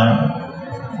sometimes,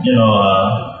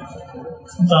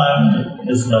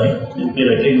 it's like,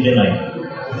 thinking like,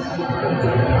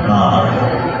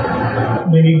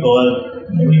 maybe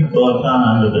God can't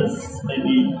handle this.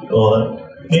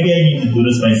 Maybe I need to do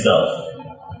this myself.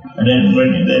 And then when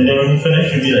you finish,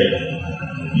 you'll be like,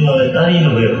 that ain't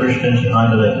the way a Christian should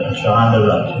handle it.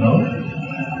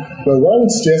 Well, what I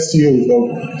would suggest to you, though,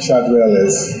 Shadwell,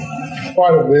 is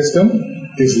part of wisdom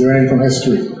is learning from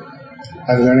history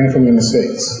and learning from your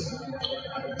mistakes.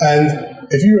 And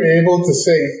if you are able to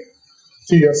say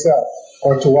to yourself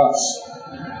or to us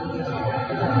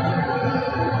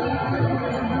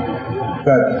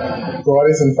that God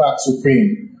is in fact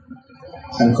supreme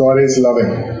and God is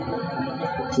loving,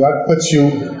 so that puts you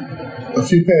a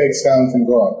few pegs down from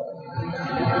God.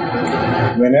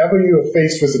 Whenever you are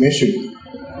faced with an issue,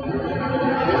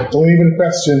 don't even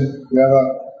question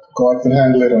whether God can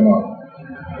handle it or not.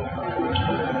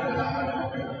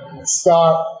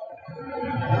 Start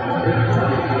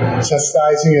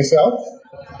chastising yourself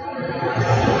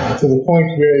to the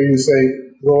point where you say,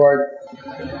 Lord,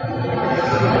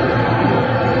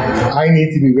 I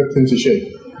need to be whipped into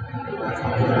shape.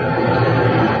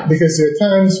 Because there are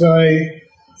times when I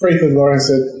prayed to the Lord and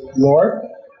said, Lord,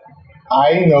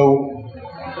 I know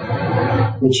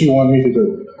what you want me to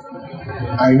do.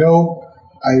 I know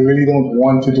I really don't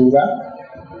want to do that.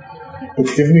 but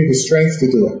give me the strength to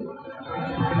do it.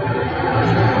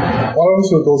 All of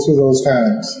us will go through those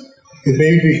times. It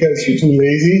may be because you're too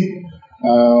lazy,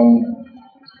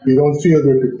 you don't feel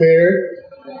you're prepared,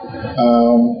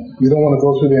 you don't want to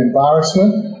go through the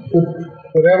embarrassment, but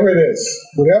whatever it is,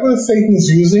 whatever Satan's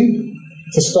using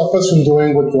to stop us from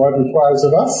doing what God requires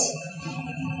of us,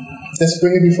 let's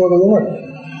bring it before the Lord.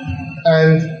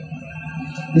 And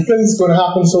because it's going to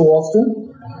happen so often,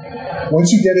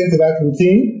 once you get into that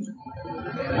routine,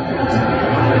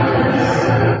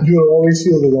 you will always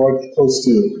feel the Lord close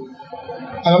to you.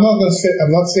 And I'm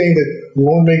not saying that you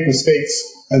won't make mistakes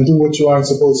and do what you aren't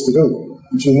supposed to do,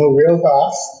 which you'll know real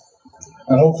fast,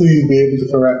 and hopefully you'll be able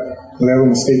to correct whatever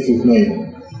mistake you've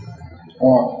made,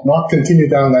 or not continue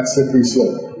down that slippery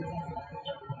slope.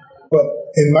 But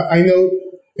I know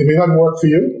it may not work for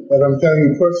you, but I'm telling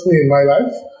you personally in my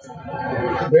life,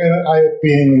 when I have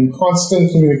been in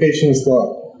constant communication with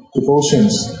God,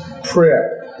 devotions,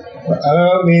 prayer. I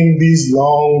don't mean these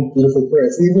long, beautiful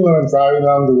prayers. Even when I'm driving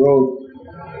down the road,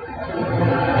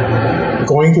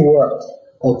 going to work,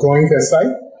 or going to a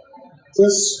site,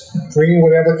 just bring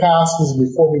whatever task is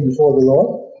before me before the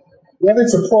Lord, whether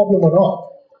it's a problem or not.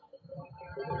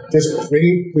 Just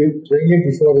bring it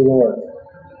before the Lord.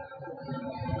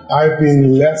 I've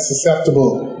been less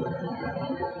susceptible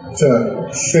to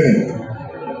sinning.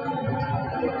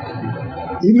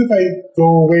 Even if I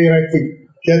go away and I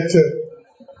forget to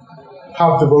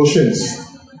have devotions,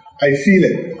 I feel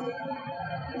it.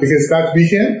 Because that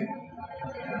weekend,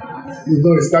 you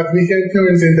notice that weekend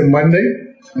turns into Monday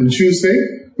and Tuesday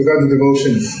without the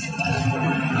devotions.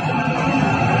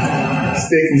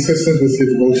 Stay consistent with your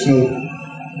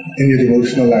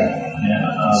devotional life.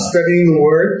 Yeah, Studying the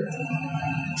Word,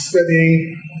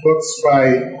 studying books by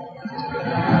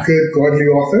good, godly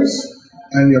authors,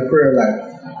 and your prayer life.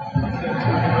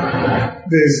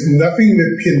 There's nothing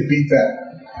that can beat that.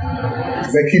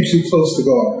 That keeps you close to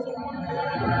God.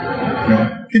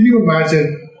 Can you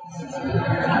imagine,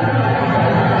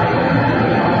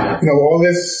 all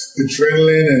this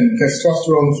adrenaline and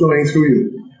testosterone flowing through you,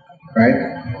 right?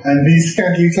 And these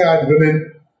scantily clad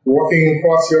women walking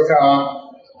across your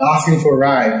car, asking for a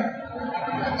ride,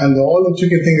 and all that you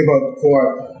can think about,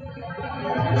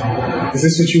 God, is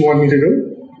this what you want me to do?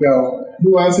 Well,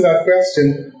 you answer that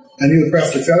question, and you'll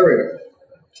press the accelerator.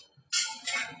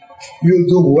 You'll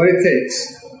do what it takes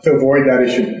to avoid that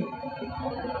issue.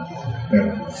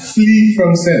 Flee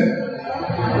from sin.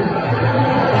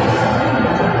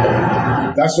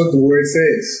 That's what the Word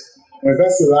says. And if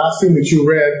that's the last thing that you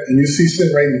read and you see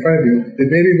sin right in front of you, it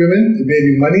may be women, it may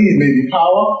be money, it may be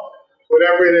power,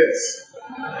 whatever it is.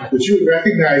 But you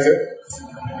recognize it,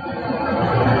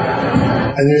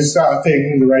 and you start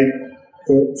taking the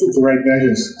right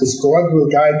measures. Because God will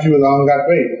guide you along that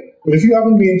way. But if you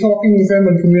haven't been talking with Him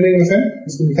and communing with Him,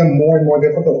 it's going to become more and more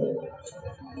difficult.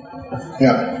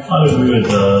 Yeah. I agree with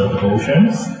the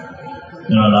devotions.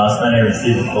 Last night I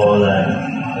received a call and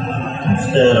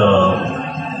instead of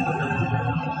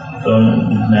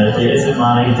meditation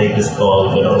planning, you take this call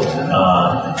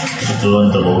without doing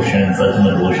devotions, setting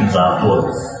the devotions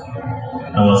afterwards.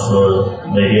 And was a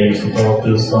lady I used to talk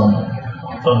to some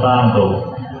time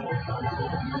ago.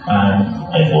 And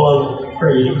I felt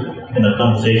pretty in a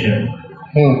conversation.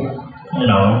 It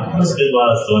was good while I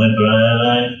was doing it, but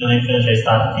when I finished, I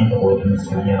started to think about things.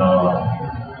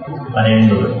 I didn't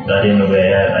do it. That in a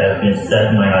way, I have been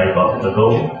setting my life up to go.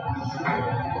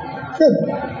 Good.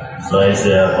 So I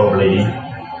say probably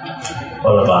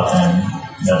all about him.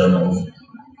 I don't know.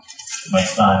 My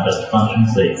stand, just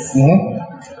conscience sakes.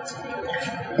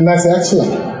 And that's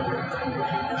excellent.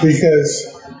 Because,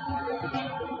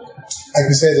 like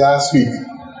we said last week,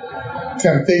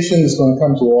 temptation is going to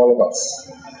come to all of us.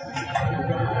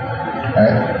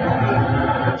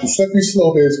 Right? The slippery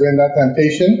slope is when that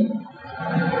temptation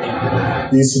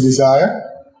leads to desire,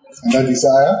 and that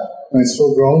desire, when it's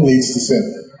full grown, leads to sin.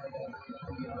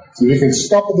 So we can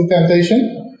stop at the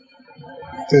temptation,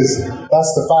 because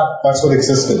that's the fact, that's what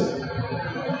existed,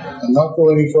 and not go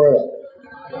any further.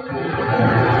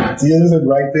 Deal with it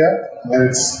right there, and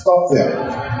it's stop there.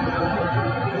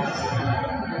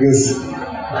 Because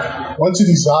once your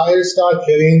desires start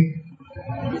getting,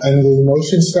 and the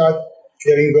emotions start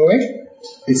getting going,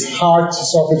 it's hard to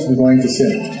stop it from going to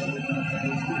sin.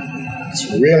 It's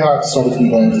real hard to stop it from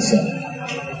going to sin.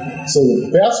 So the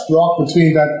best block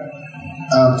between that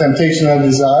temptation and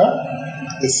desire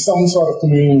is some sort of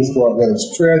communion with God, whether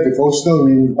it's prayer, devotional,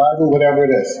 reading the Bible, whatever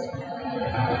it is.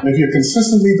 And if you're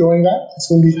consistently doing that, it's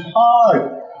going to be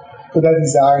hard for that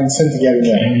desire and sin to get in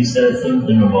there. And you said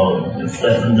something about, it's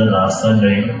in the last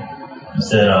Sunday, you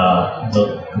said,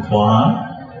 the Quran.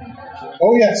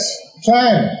 Oh yes,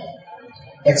 Plan.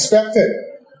 Expect it.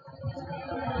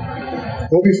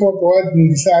 Go before God and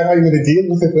decide how you're going to deal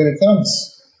with it when it comes.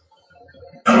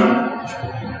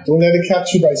 Don't let it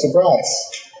catch you by surprise.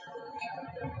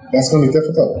 That's going to be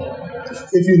difficult.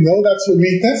 If you know that's your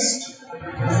weakness,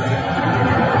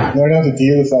 learn how to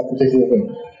deal with that particular thing.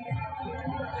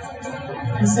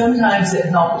 And sometimes it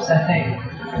helps, I think,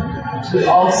 to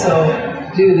also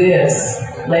do this,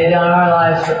 lay down our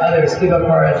lives for others, give up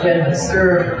our agenda,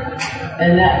 serve,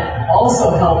 and that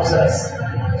also helps us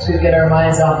to get our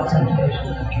minds off of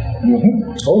temptation.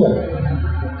 Mm-hmm.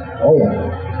 Oh yeah.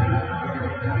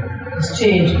 Just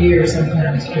change gears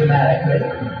sometimes dramatically.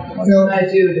 What can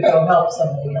I do to go help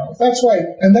somebody else? That's right,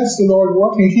 and that's the Lord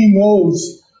working. He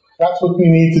knows that's what we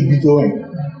need to be doing.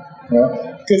 Yeah?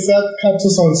 Because that helps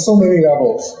us on so many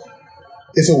levels.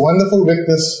 It's a wonderful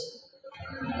witness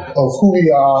of who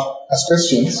we are as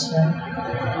Christians.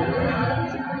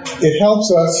 It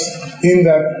helps us in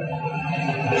that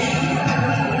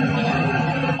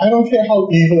I don't care how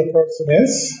evil a person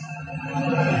is,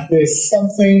 there's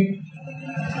something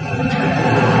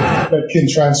that can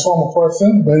transform a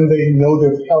person when they know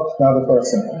they've helped another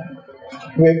person.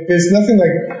 There's nothing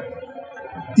like,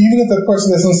 even if the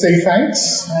person doesn't say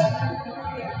thanks,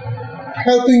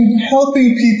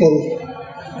 helping people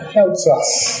helps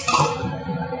us.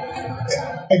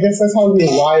 I guess that's how we're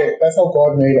wired. That's how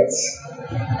God made us.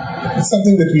 It's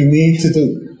something that we need to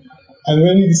do. And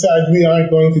when we decide we aren't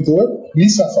going to do it, we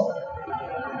suffer.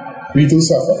 We do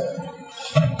suffer.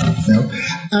 You know?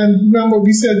 And remember,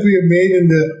 we said we are made in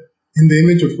the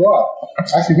image of God.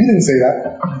 Actually, we didn't say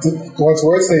that. God's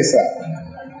word says that.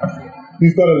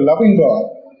 We've got a loving God.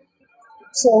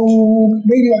 So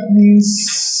maybe that means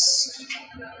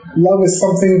love is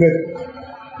something that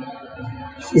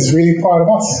is really part of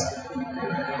us.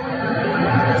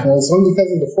 It's only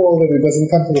because of the fall that it doesn't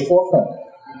come to the forefront.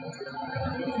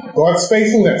 God's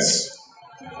faithfulness.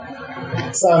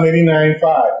 Psalm 89:5.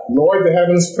 Lord, the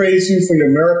heavens praise you for your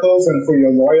miracles and for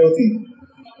your loyalty.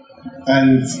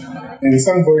 And in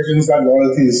some versions, that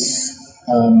loyalty is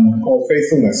called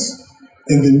faithfulness.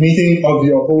 In the meeting of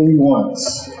your holy ones.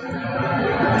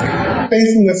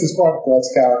 Faithfulness is part of God's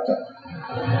character.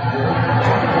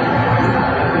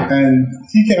 And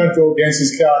He cannot go against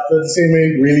His character the same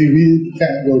way really we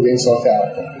can't go against our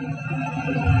character.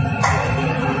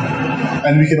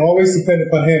 And we can always depend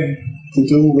upon Him to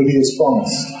do what He has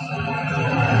promised.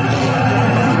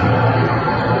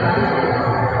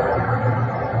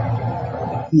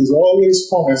 He has always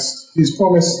promised, He's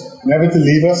promised never to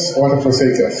leave us or to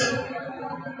forsake us.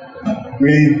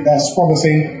 Really, that's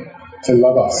promising to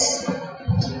love us.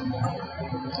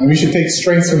 And we should take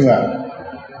strength from that.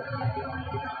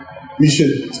 We should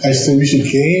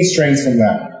gain strength from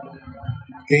that.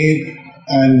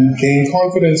 Gain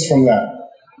confidence from that.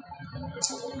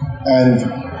 And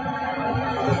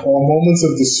our moments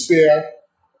of despair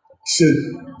should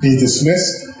be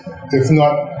dismissed, if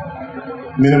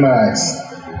not minimized.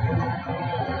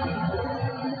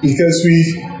 Because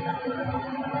we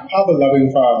have a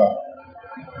loving Father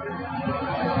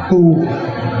who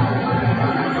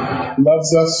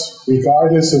loves us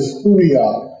regardless of who we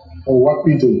are or what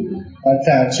we do. That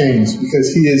can't change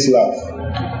because He is love.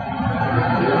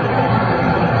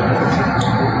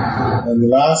 And the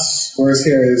last verse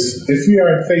here is, if we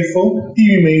are unfaithful,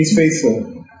 He remains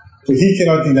faithful, but He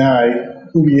cannot deny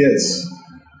who He is,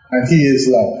 and He is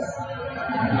love.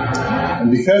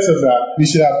 And because of that, we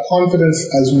should have confidence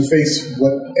as we face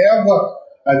whatever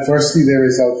adversity there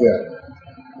is out there,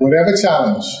 whatever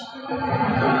challenge.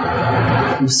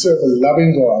 We serve a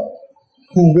loving God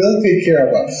who will take care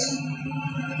of us.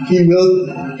 He will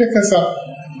pick us up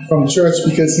from church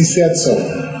because He said so.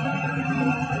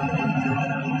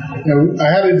 I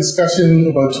had a discussion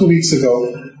about 2 weeks ago.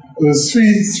 It was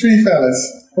three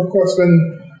fellas. Of course, I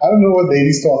don't know what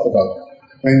ladies talk about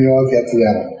when you all get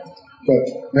together.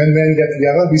 But when men get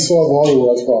together, we solve all the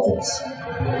world's problems.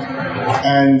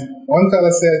 And one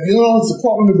fella said, it's the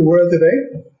problem with the world today.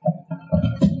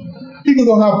 People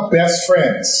don't have best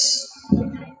friends.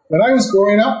 When I was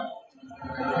growing up,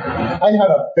 I had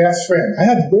a best friend. I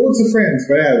had loads of friends,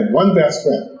 but I had one best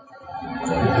friend.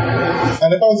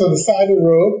 And if I was on the side of the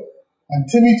road, and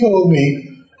Timmy told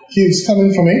me he was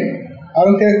coming for me, I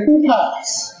don't care who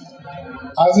passed.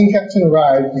 I wasn't catching a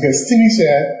ride because Timmy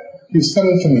said he was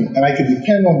coming for me, and I could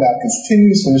depend on that because Timmy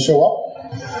was going to show up.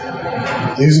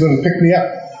 He was going to pick me up.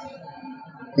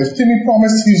 If Timmy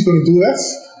promised he was going to do this,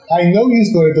 I know he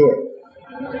was going to do it.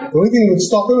 The only thing that would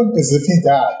stop him is if he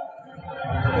died.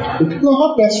 But people don't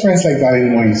have best friends like that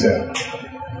anymore, he said.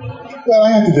 Well,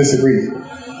 I had to disagree.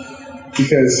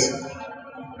 Because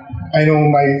I know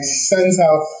my sons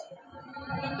have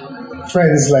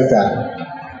friends like that.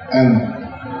 And,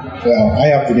 well, I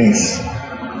have Denise.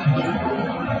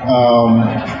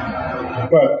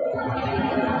 But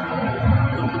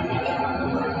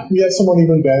we have someone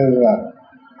even better than that.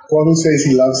 God who says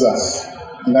he loves us.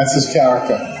 And that's his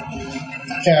character.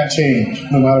 Can't change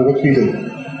no matter what we do.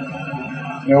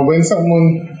 You know,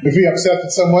 if we upset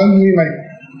with someone, we might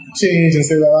change and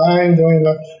say, well, I'm doing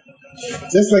that.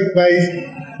 Just like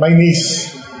my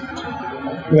niece,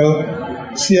 you know,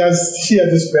 she had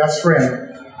this best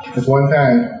friend at one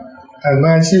time, and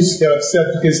man, she used to get upset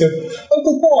because she said,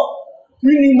 Uncle Paul,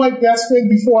 you knew my best friend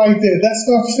before I did. That's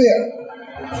not fair.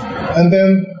 And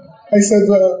then I said,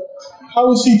 well,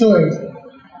 how is she doing?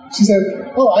 She said,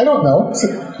 oh, I don't know. I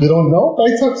said, you don't know?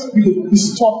 I thought we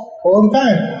used to talk all the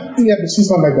time. Yeah, but she's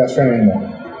not my best friend anymore.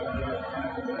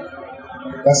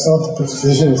 That's not the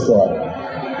decision of God.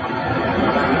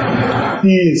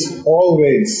 He is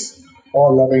always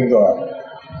all loving God,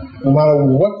 no matter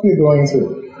what we're going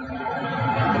through.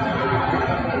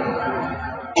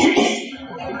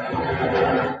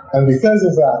 And because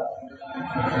of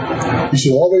that, you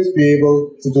should always be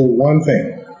able to do one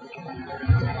thing.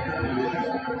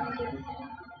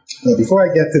 Now, before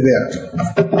I get to that,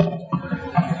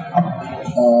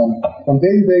 from day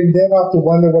to day, we never have to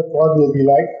wonder what God will be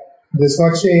like. There's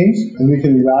not change, and we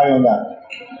can rely on that.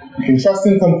 We can trust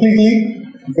him completely,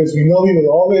 because we know he will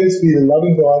always be the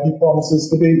loving God he promises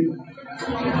to be.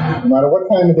 No matter what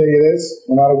time of day it is,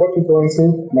 no matter what we're going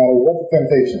through, no matter what the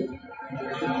temptation.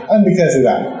 And because of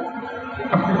that,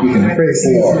 we can praise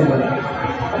the Lord.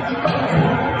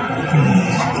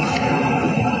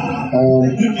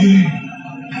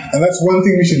 And that's one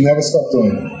thing we should never stop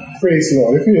doing. Praise the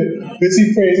Lord. If you're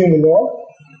busy praising the Lord,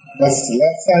 that's the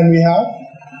last time we have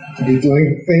to be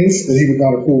doing things that he would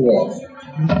not approve of.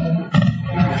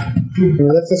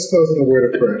 Let's just close with a word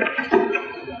of prayer.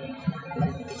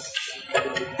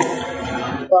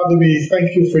 Father, we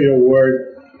thank you for your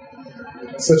word.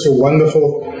 Such a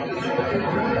wonderful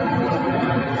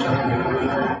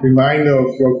reminder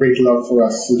of your great love for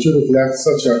us, that you have left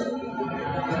such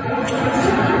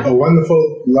a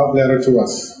wonderful love letter to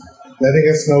us, letting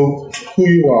us know who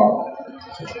you are,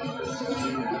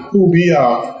 who we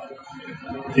are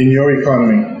in your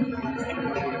economy,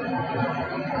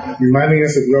 reminding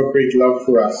us of your great love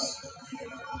for us,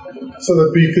 so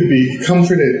that we could be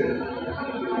comforted,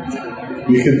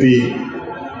 we could be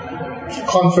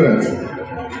confident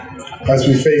as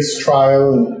we face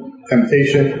trial and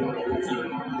temptation,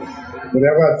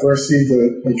 whatever adversity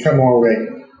that may come our way,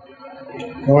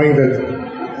 knowing that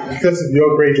because of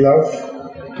your great love,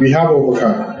 we have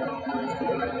overcome.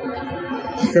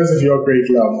 Because of your great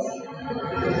love,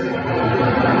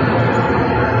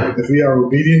 if we are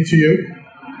obedient to you,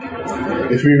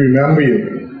 if we remember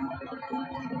you,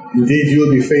 indeed you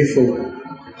will be faithful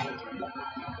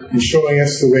in showing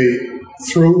us the way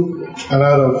through and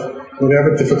out of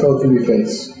whatever difficulty we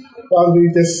face. Father, we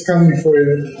just come before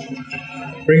you,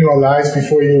 bring our lives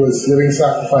before you as living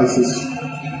sacrifices,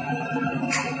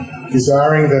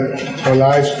 desiring that our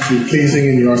lives be pleasing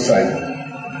in your sight.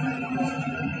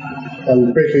 And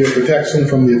we pray for your protection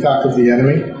from the attack of the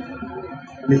enemy.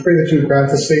 We pray that you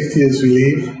grant us safety as we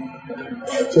leave.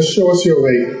 Just show us your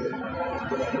way.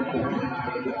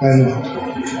 And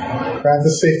grant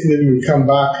us safety that we would come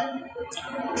back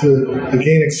to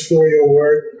again explore your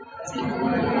word,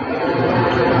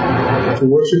 to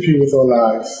worship you with our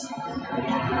lives.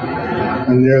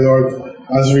 And dear Lord,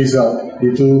 as a result,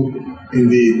 we do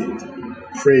indeed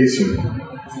praise you.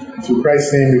 Through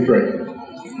Christ's name we pray.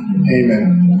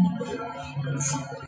 Amen.